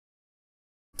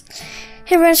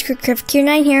Hey everyone, it's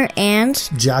KreativeKitty here, and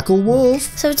Jackal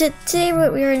Wolf. So today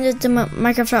we are in the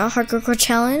Minecraft Hardcore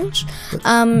Challenge,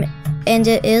 and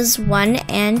it is one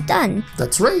and done.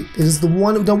 That's right. It is the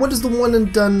one. Now, what does the one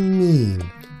and done mean?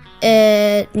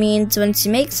 It means once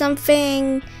you make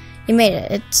something, you made it.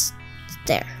 It's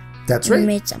there. That's right. You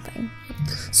made something.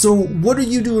 So, what are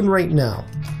you doing right now?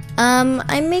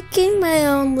 I'm making my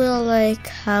own little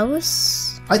house.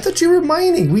 I thought you were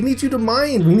mining. We need you to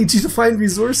mine. We need you to find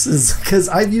resources because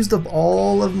I've used up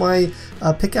all of my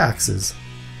pickaxes.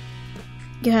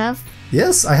 You have?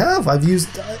 Yes, I have. I've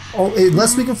used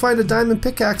unless we can find a diamond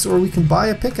pickaxe or we can buy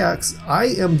a pickaxe. I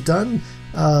am done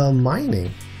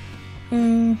mining.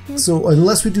 Mm-hmm. So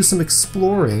unless we do some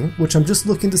exploring, which I'm just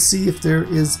looking to see if there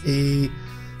is a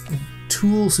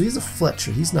tool. So he's a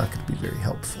Fletcher. He's not going to be very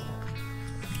helpful.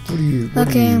 What are you?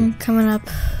 Okay, I'm coming up.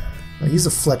 He's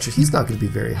a Fletcher. He's not going to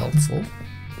be very helpful.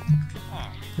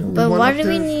 But why do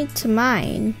we need to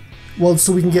mine? Well,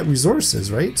 so we can get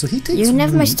resources, right? So he takes. You can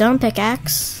have my stone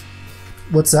pickaxe.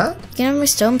 What's that? You can have my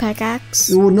stone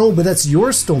pickaxe. Well, no, but that's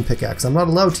your stone pickaxe. I'm not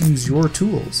allowed to use your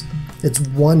tools. It's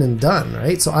one and done,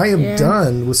 right? So I am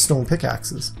done with stone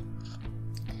pickaxes.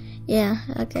 Yeah,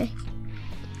 okay.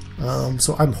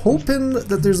 So I'm hoping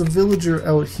that there's a villager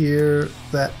out here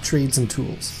that trades in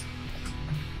tools.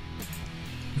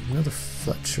 Another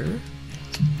Fletcher.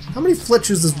 How many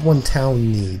Fletchers does one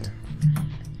town need?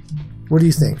 What do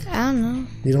you think? I don't know.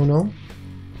 You don't know?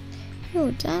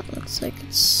 Oh, that looks like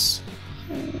it's...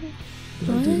 Did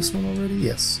I do this one already?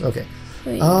 Yes. Okay.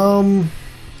 Wait.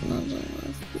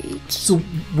 So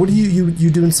what are you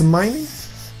doing some mining?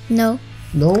 No.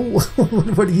 No?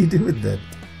 What are you doing then?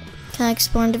 Can I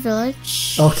explore in the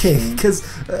village? Okay, because...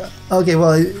 okay,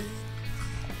 well...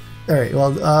 Alright,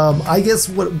 well, I guess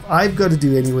what I've got to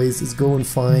do anyways is go and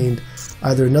find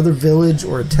either another village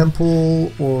or a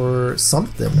temple or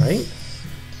something, right?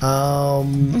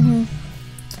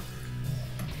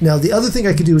 Now, the other thing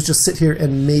I could do is just sit here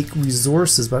and make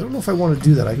resources, but I don't know if I want to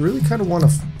do that. I really kind of want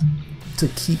to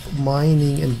keep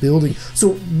mining and building.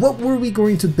 So, what were we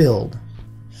going to build?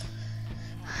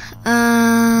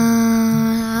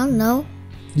 I don't know.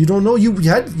 You don't know? You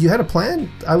had a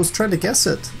plan? I was trying to guess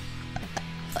it.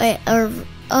 Wait,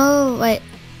 wait,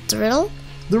 the riddle?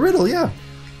 The riddle, yeah.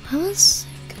 What was...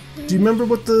 Do you remember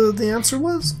what the answer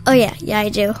was? Oh yeah, I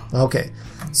do. Okay,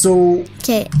 so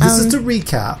this is to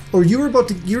recap, or you're going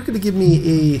to give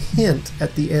me a hint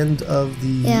at the end of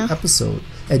the episode,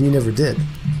 and you never did.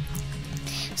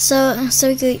 So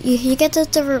you get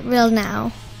the riddle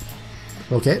now.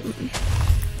 Okay.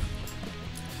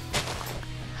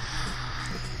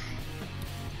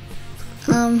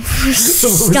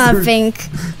 Just gotta think.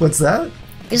 What's that?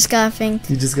 Just gotta think.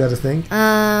 You just gotta think.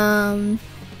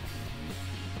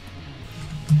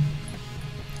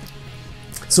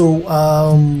 So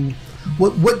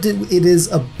what did it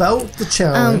is about the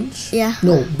challenge? Yeah.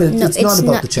 No, but it's not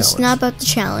about the challenge. It's not about the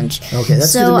challenge. Okay,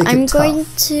 that's so gonna make I'm it going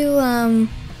tough. to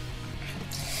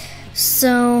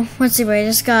So let's see. Wait, I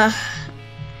just got.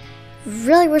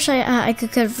 Really wish I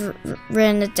could have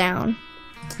written it down.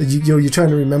 You're trying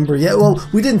to remember? Yeah, well,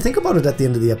 we didn't think about it at the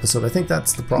end of the episode. I think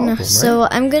that's the problem, right? So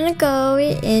I'm gonna go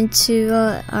into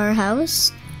our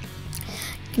house.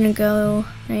 I'm gonna go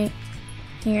right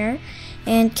here.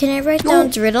 And can I write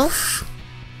down the riddle?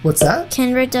 What's that? Can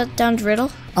I write down the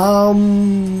riddle?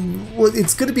 Well,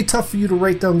 it's gonna be tough for you to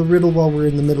write down the riddle while we're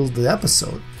in the middle of the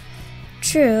episode.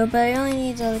 True, but I only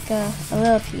need a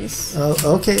little piece.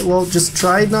 Okay, well, just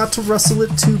try not to rustle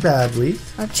it too badly.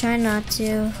 I'll try not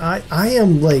to. I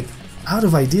am, out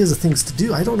of ideas of things to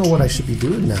do. I don't know what I should be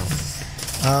doing now.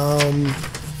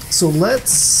 So let's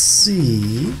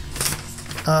see.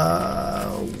 If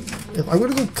I'm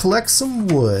going to go collect some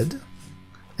wood,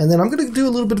 and then I'm going to do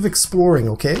a little bit of exploring,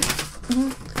 okay?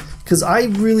 Because I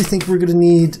really think we're going to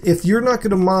need, if you're not going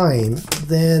to mine,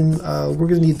 then we're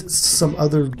going to need some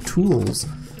other tools.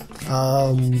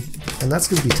 And that's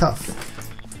going to be tough.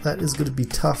 That is going to be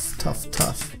tough.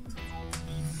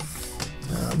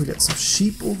 We got some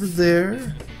sheep over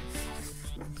there.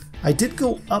 I did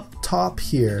go up top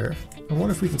here. I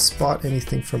wonder if we can spot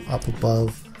anything from up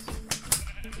above.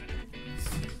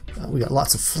 We got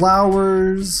lots of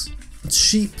flowers,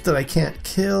 sheep that I can't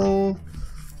kill.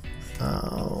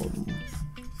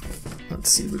 Let's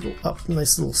see, we go up a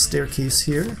nice little staircase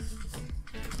here.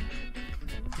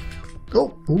 Oh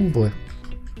boy.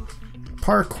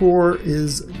 Parkour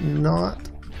is not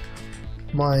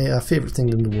my favorite thing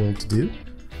in the world to do.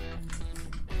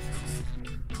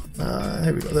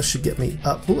 Here we go, that should get me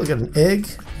up. Oh, I got an egg.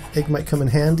 Egg might come in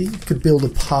handy. Could build a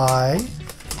pie.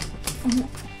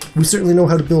 We certainly know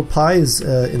how to build pies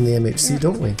in the MHC,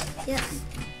 don't we? Yeah.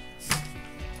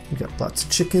 We got lots of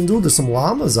chickens. Oh, there's some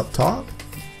llamas up top.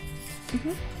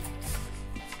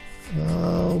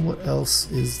 What else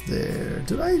is there?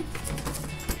 Did I...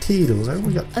 Potatoes. I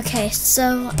only got... Okay,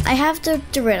 so I have the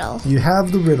riddle. You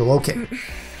have the riddle. Okay.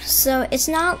 So it's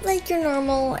not like your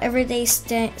normal everyday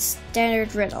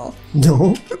standard riddle.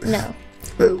 No. No.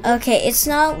 Okay, it's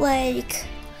not like...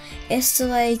 It's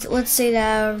like, let's say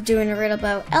that I'm doing a riddle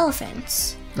about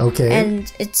elephants. Okay.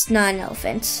 And it's not an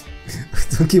elephant.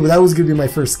 Okay, well that was going to be my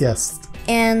first guess.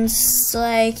 And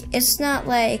like, it's not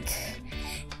like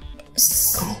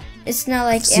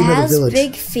it has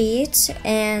big feet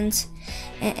and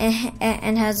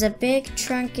has a big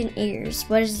trunk and ears.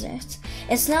 What is it?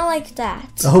 It's not like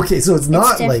that. Okay, so it's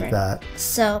not like that.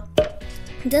 So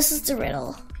this is the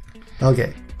riddle.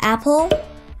 Okay. Apple,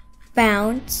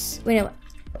 bounce. Wait, no.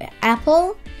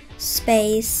 Apple,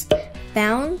 space,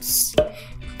 bounce,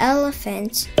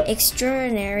 elephant,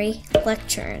 extraordinary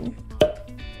lectern.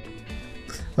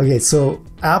 Okay, so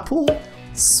apple,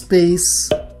 space,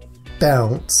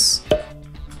 bounce,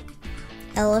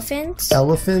 elephant,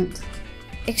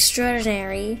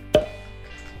 extraordinary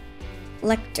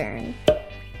lectern.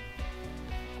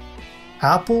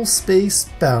 Apple, space,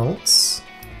 bounce.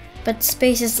 But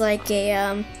space is like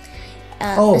a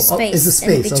space. It's a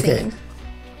space. In between. Okay.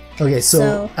 Okay,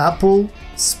 so apple,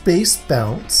 space,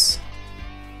 bounce.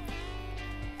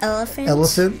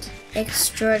 Elephant.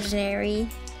 Extraordinary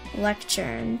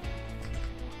lectern.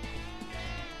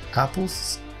 Apple.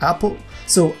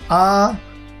 So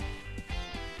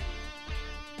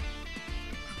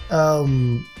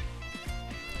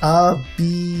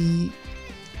B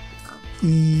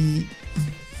E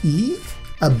E,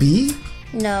 a bee?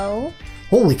 No.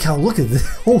 Holy cow! Look at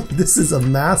this. Oh, this is a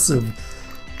massive.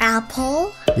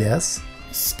 Apple. Yes.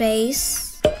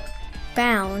 Space.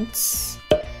 Bounce.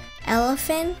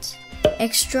 Elephant.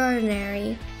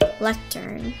 Extraordinary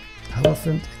lectern.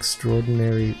 Elephant,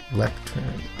 extraordinary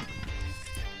lectern.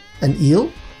 An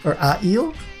eel or a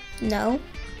eel? No.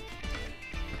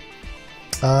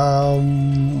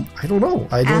 I don't know.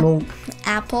 I don't know.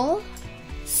 Apple.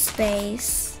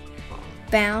 Space.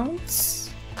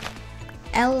 Bounce.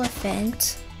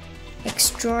 Elephant.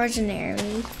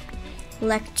 Extraordinary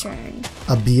lectern.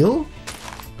 A beal?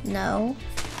 No.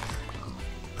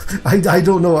 I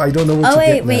don't know. I don't know what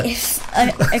you're getting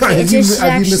at. Okay, have you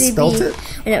misspelled it?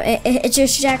 No, it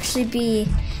just should actually be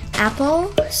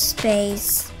apple,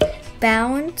 space,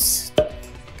 bounce,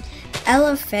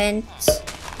 elephant,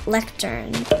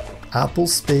 lectern. Apple,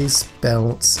 space,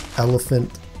 bounce,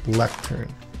 elephant,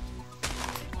 lectern.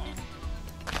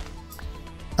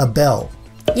 A bell.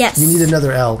 Yes. You need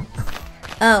another L.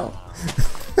 Oh.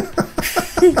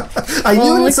 I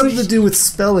knew it had something to do with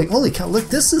spelling. Holy cow, look,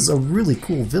 this is a really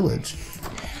cool village.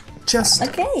 Just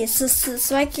okay, so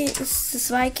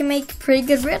I can make pretty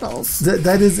good riddles.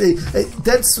 That is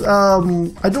that's I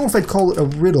don't know if I'd call it a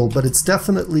riddle, but it's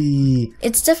definitely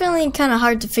kind of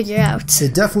hard to figure out.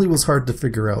 It definitely was hard to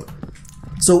figure out.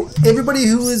 So everybody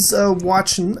who is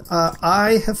watching,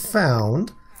 I have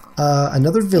found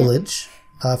another village.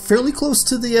 Fairly close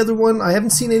to the other one. I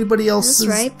haven't seen anybody else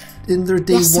in their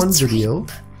day one video.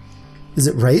 Ripe. Is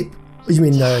it ripe? You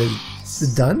mean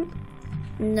done?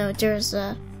 No, there's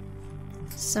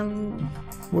some.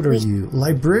 What are you?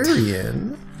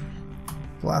 Librarian.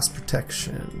 Blast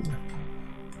protection.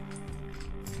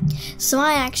 So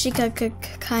I actually could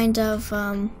kind of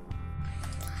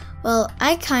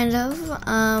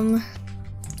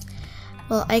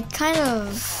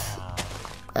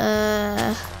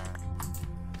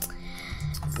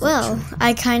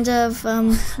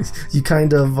you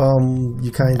kind of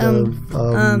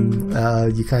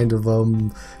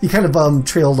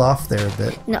trailed off there a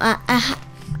bit. No,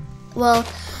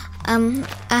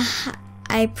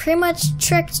 I pretty much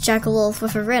tricked Jackal-Wolf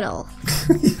with a riddle.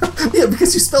 Yeah,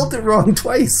 because you spelled it wrong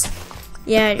twice.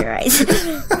 Yeah, you're right.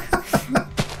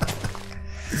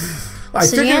 I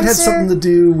figured it had something to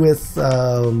do with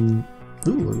ooh,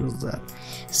 what was that?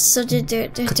 So do you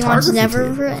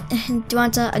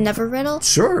want another riddle?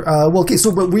 Sure. Well, okay.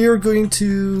 So, but we are going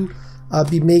to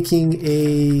be making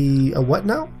a what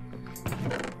now?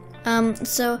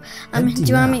 So do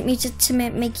you want me to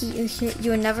make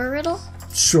you another riddle?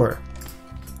 Sure.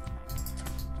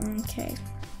 Okay.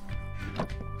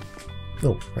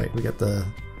 Oh, right. We got the.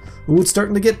 Ooh, it's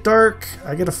starting to get dark.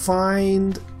 I gotta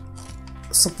find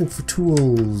something for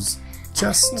tools.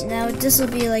 Just now, this will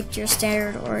be like your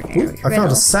standard ordinary riddle. I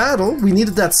found a saddle. We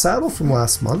needed that saddle from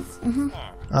last month.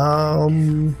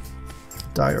 Alright,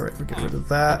 we'll get rid of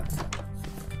that.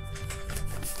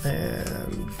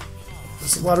 And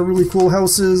there's a lot of really cool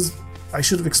houses. I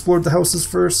should have explored the houses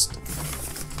first.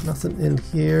 Nothing in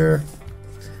here.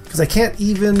 Because I can't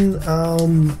even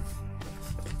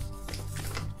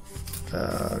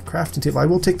crafting table. I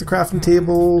will take the crafting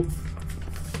table.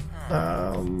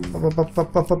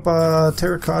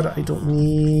 Terracotta I don't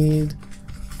need.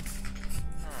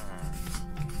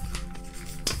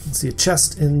 Let's see a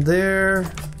chest in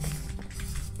there.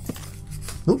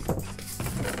 Oop.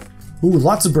 Ooh,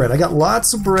 lots of bread. I got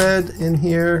lots of bread in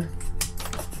here.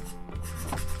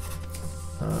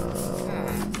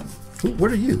 Ooh,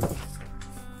 what are you?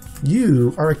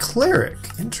 You are a cleric.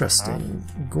 Interesting.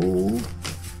 Gold.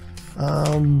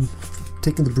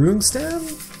 Taking the brewing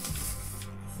stand?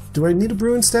 Do I need a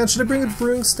brewing stand? Should I bring a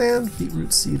brewing stand?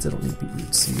 Beetroot seeds. I don't need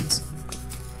beetroot seeds.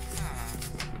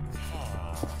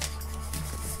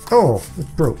 Oh, it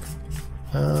broke.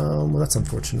 Well, that's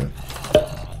unfortunate.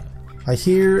 I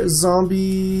hear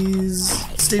zombies.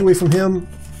 Stay away from him.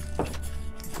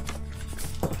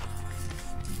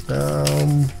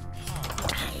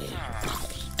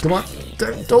 Come on.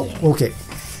 Don't. Okay.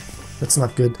 That's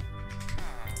not good.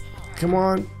 Come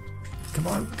on. Come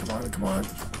on. Come on. Come on.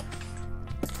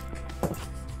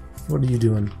 What are you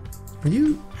doing? Are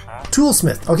you?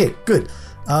 Toolsmith. Okay, good.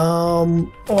 Oh,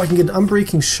 I can get an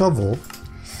unbreaking shovel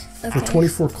for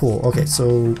 24 coal. Okay,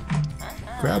 so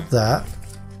grab that.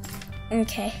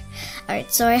 Okay.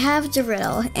 Alright, so I have the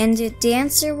riddle, and the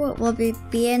answer will be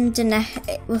in the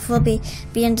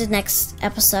next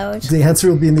episode. The answer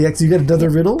will be in the next. You got another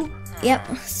riddle?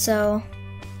 Yep. So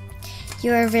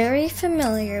you are very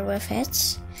familiar with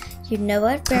it. You know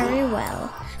it very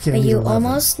well, but you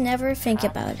almost never think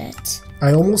about it.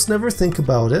 I almost never think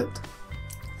about it.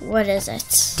 What is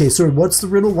it? Okay, so what's the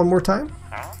riddle one more time?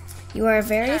 You are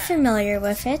very familiar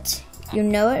with it. You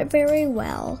know it very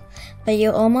well, but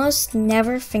you almost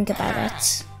never think about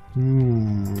it.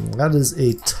 That is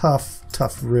a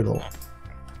tough riddle.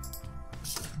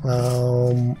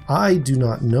 I do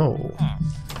not know.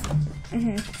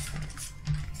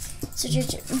 So,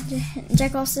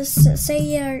 Jack, also say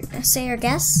your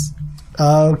guess.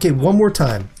 Okay, one more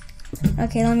time.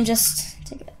 Okay, let me just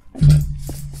take it. Okay.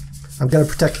 I'm gonna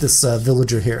protect this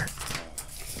villager here.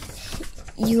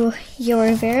 You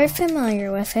are very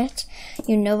familiar with it.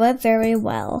 You know it very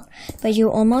well, but you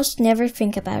almost never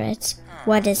think about it.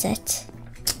 What is it?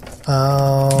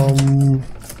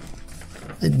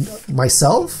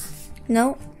 Myself?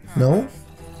 No. No?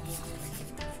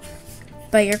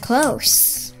 But you're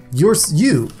close.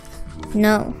 You?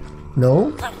 No.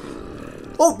 No?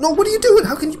 Oh, no, what are you doing?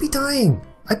 How can you be dying?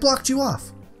 I blocked you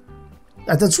off.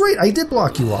 That's right, I did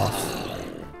block you off.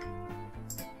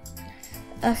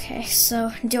 Okay,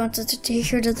 so do you want to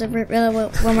hear the riddle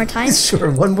one more time?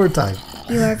 Sure, one more time.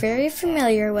 You are very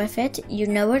familiar with it. You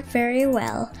know it very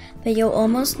well, but you'll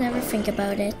almost never think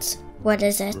about it. What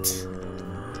is it?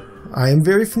 I am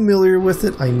very familiar with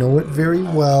it. I know it very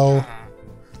well,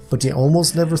 but you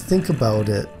almost never think about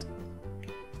it.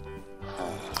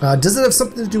 Does it have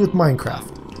something to do with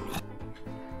Minecraft?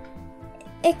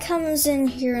 It comes in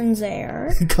here and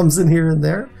there. It comes in here and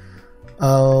there?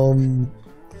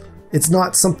 It's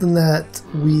not something that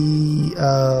we,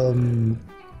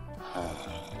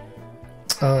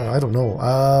 I don't know.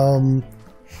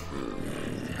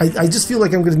 I just feel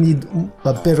like I'm going to need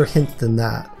a better hint than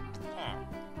that.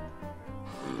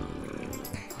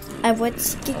 I would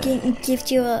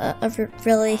give you a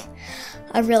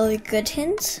really good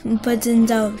hint, but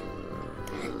then I'll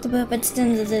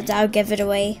give it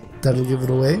away. That'll give it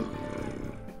away?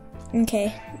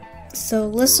 Okay, so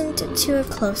listen to it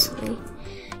closely.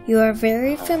 You are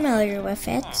very familiar with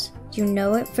it. You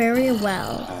know it very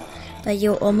well, but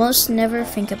you almost never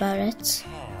think about it.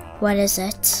 What is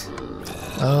it?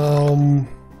 I'm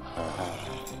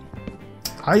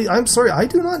sorry, I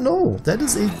do not know. That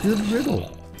is a good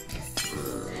riddle.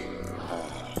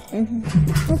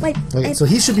 Okay, so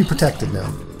he should be protected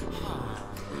now.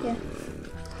 Yeah.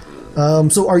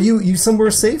 So are you somewhere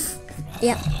safe?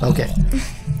 Yeah. Okay.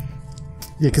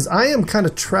 Yeah, because I am kind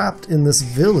of trapped in this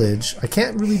village. I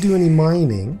can't really do any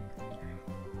mining.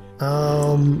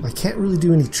 I can't really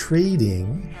do any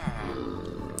trading.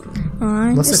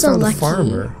 Unless I found a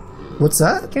farmer. What's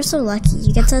that? You're so lucky.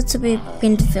 You get to be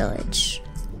in the village.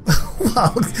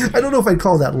 Wow. I don't know if I'd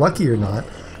call that lucky or not.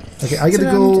 Okay, I gotta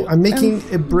go. I'm making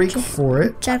a break for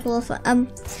it. Jack Wolf, I'm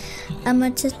gonna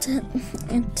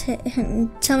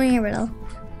tell me a riddle.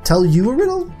 Tell you a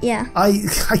riddle? Yeah.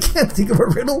 I can't think of a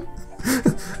riddle.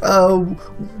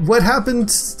 What happened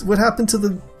to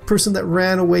the person that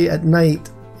ran away at night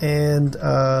and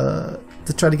to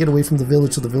try to get away from the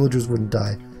village so the villagers wouldn't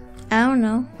die? I don't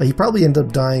know. He probably ended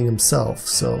up dying himself.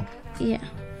 So yeah.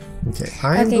 okay,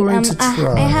 I'm going to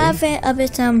try. I have it a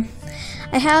bit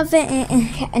I have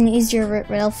an easier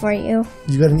riddle for you.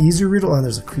 You got an easier riddle? Oh,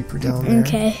 there's a creeper down there.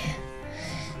 Okay.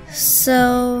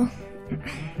 So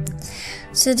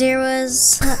there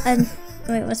was a...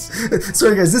 Wait, what's...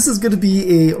 Sorry, guys. This is going to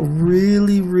be a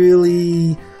really,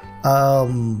 really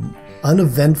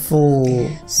uneventful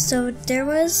So there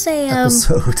was a...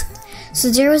 episode. So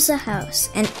there was a house,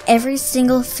 and every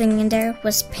single thing in there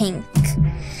was pink.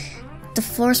 The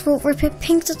floors were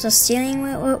pink, the ceiling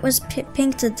was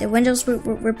pink, the windows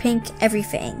were pink,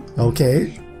 everything.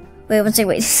 Okay. Wait, one second,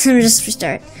 wait, let me just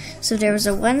restart. So there was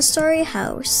a one-story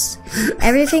house.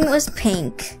 Everything was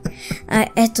pink.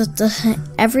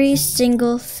 Every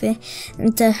single thing,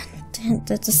 the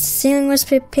ceiling was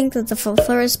pink, the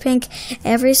floor was pink,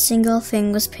 every single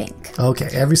thing was pink. Okay,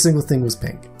 every single thing was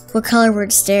pink. What color were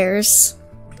the stairs?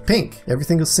 Pink. Every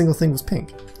single thing was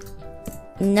pink.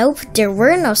 Nope, there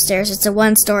were no stairs. It's a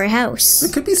one-story house. There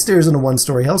could be stairs in a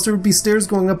one-story house. There would be stairs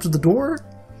going up to the door.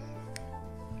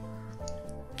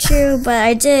 True, but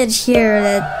I did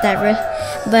hear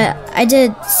but I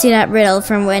did see that riddle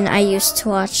from when I used to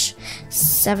watch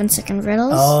 7-second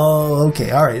riddles. Oh,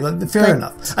 okay, all right, fair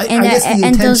enough. I guess the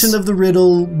intention of the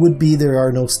riddle would be there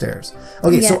are no stairs.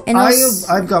 Okay, Yeah,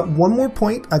 so I've got one more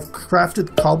point. I've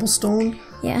crafted cobblestone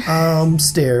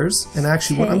stairs, and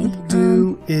actually what I'm going to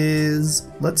do is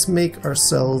let's make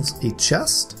ourselves a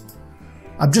chest.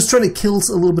 I'm just trying to kill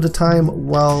a little bit of time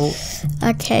while we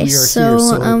are here. So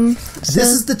this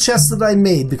is the chest that I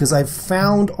made because I've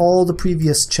found all the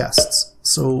previous chests.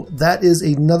 So that is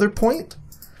another point.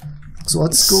 So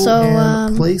let's go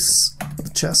and place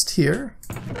the chest here.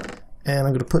 And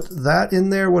I'm going to put that in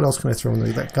there. What else can I throw in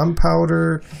there? That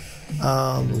gunpowder,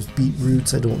 those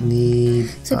beetroots I don't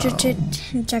need. So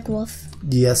Jack Wolf.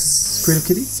 Yes,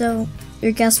 KreativeKitty? So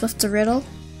your guess with the riddle?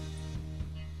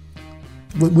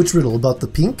 Which riddle? About the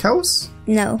pink house?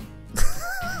 No.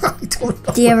 I don't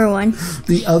know. The other one.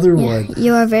 The other one.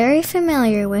 You are very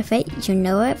familiar with it. You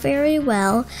know it very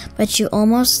well, but you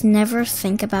almost never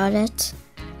think about it.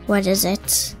 What is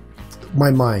it?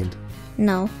 My mind.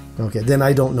 No. Okay, then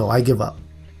I don't know. I give up.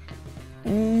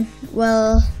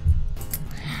 Well,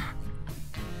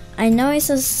 I know I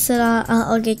said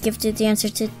I'll give the answer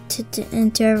to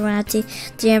everyone at the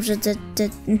answer the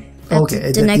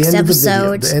next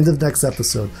episode. The end of next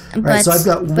episode. All right, so I've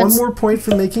got one more point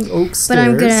for making oak stairs. But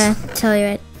I'm gonna tell you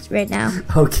it right now.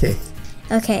 Okay.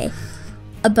 Okay.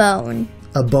 A bone.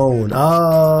 A bone.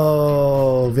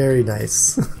 Oh, very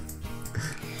nice.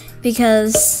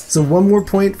 Because. So one more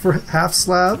point for half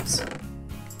slabs.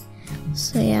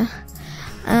 So yeah.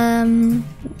 I'm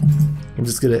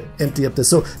just gonna empty up this.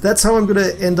 So that's how I'm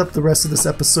gonna end up the rest of this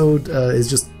episode. Is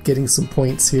just getting some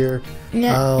points here.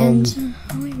 Yeah, and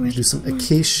do some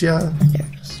acacia.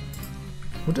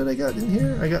 What did I got in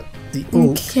here? I got the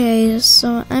oak. Okay,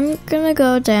 so I'm gonna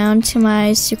go down to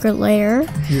my secret lair.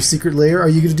 Your secret lair? Are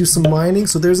you gonna do some mining?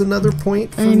 So there's another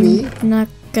point for me. I'm not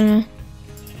gonna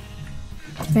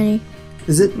do any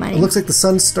Is it? mining. It looks like the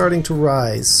sun's starting to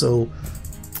rise. So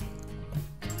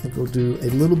I think we'll do a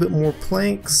little bit more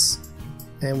planks,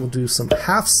 and we'll do some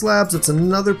half slabs. That's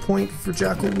another point for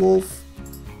Jackal Wolf.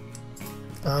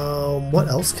 What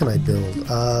else can I build?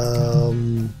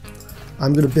 I'm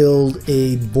gonna build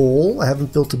a bowl. I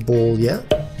haven't built a bowl yet,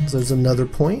 so there's another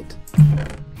point.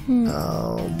 And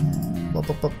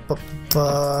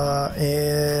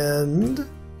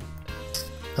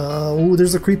oh,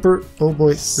 there's a creeper. Oh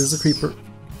boy, there's a creeper.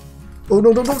 Oh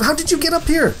no! How did you get up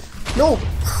here? No!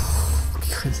 Oh,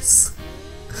 goodness.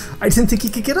 I didn't think he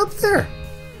could get up there.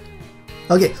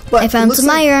 Okay, but I found some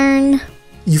iron.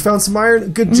 You found some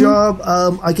iron. Good job.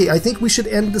 Okay, I think we should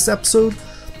end this episode.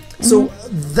 So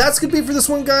that's gonna be it for this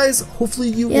one, guys. Hopefully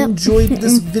you enjoyed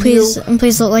this video.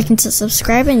 Please don't like and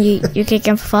subscribe, and you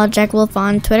can follow Jack Wolf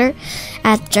on Twitter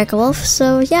at Jack Wolf.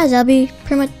 So yeah, that'll be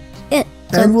pretty much it.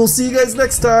 So, and we'll see you guys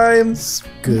next time.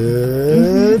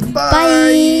 Goodbye.